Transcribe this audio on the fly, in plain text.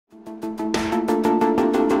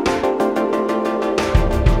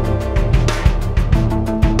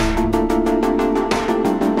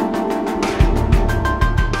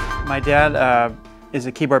My dad is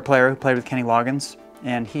a keyboard player who played with Kenny Loggins,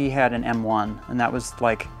 and he had an M1, and that was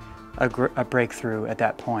like a breakthrough at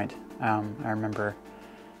that point. I remember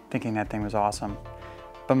thinking that thing was awesome.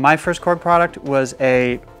 But my first Korg product was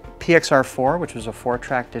a PXR-4, which was a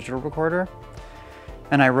 4-track digital recorder.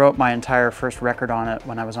 And I wrote my entire first record on it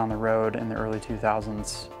when I was on the road in the early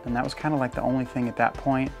 2000s. And that was kind of like the only thing at that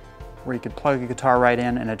point where you could plug a guitar right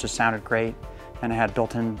in and it just sounded great. And it had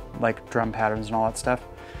built-in like drum patterns and all that stuff.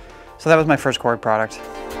 So that was my first Korg product.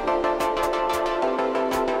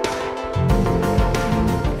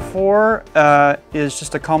 fOUR is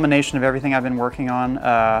just a culmination of everything I've been working on.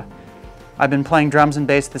 I've been playing drums and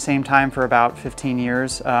bass at the same time for about 15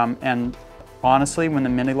 years. And honestly, when the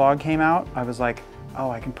minilogue came out, I was like, oh,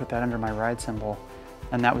 I can put that under my ride cymbal.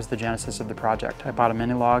 And that was the genesis of the project. I bought a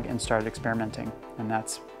minilogue and started experimenting, and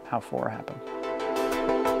that's how fOUR happened.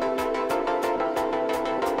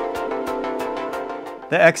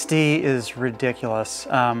 The XD is ridiculous.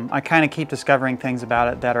 I kind of keep discovering things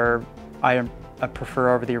about it that I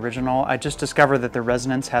prefer over the original. I just discovered that the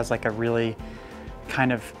resonance has like a really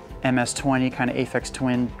kind of MS-20, kind of Aphex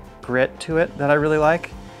Twin grit to it that I really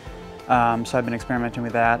like. So I've been experimenting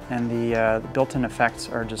with that, and the built-in effects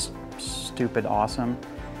are just stupid awesome.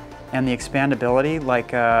 And the expandability,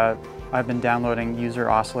 like I've been downloading user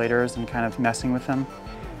oscillators and kind of messing with them.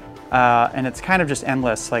 And it's kind of just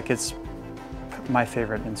endless. Like, it's my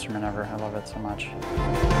favorite instrument ever. I love it so much.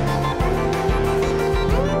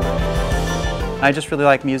 I just really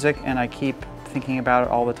like music, and I keep thinking about it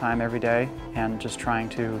all the time, every day, and just trying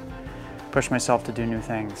to push myself to do new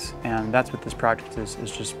things. And that's what this project is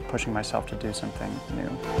just pushing myself to do something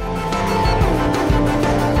new.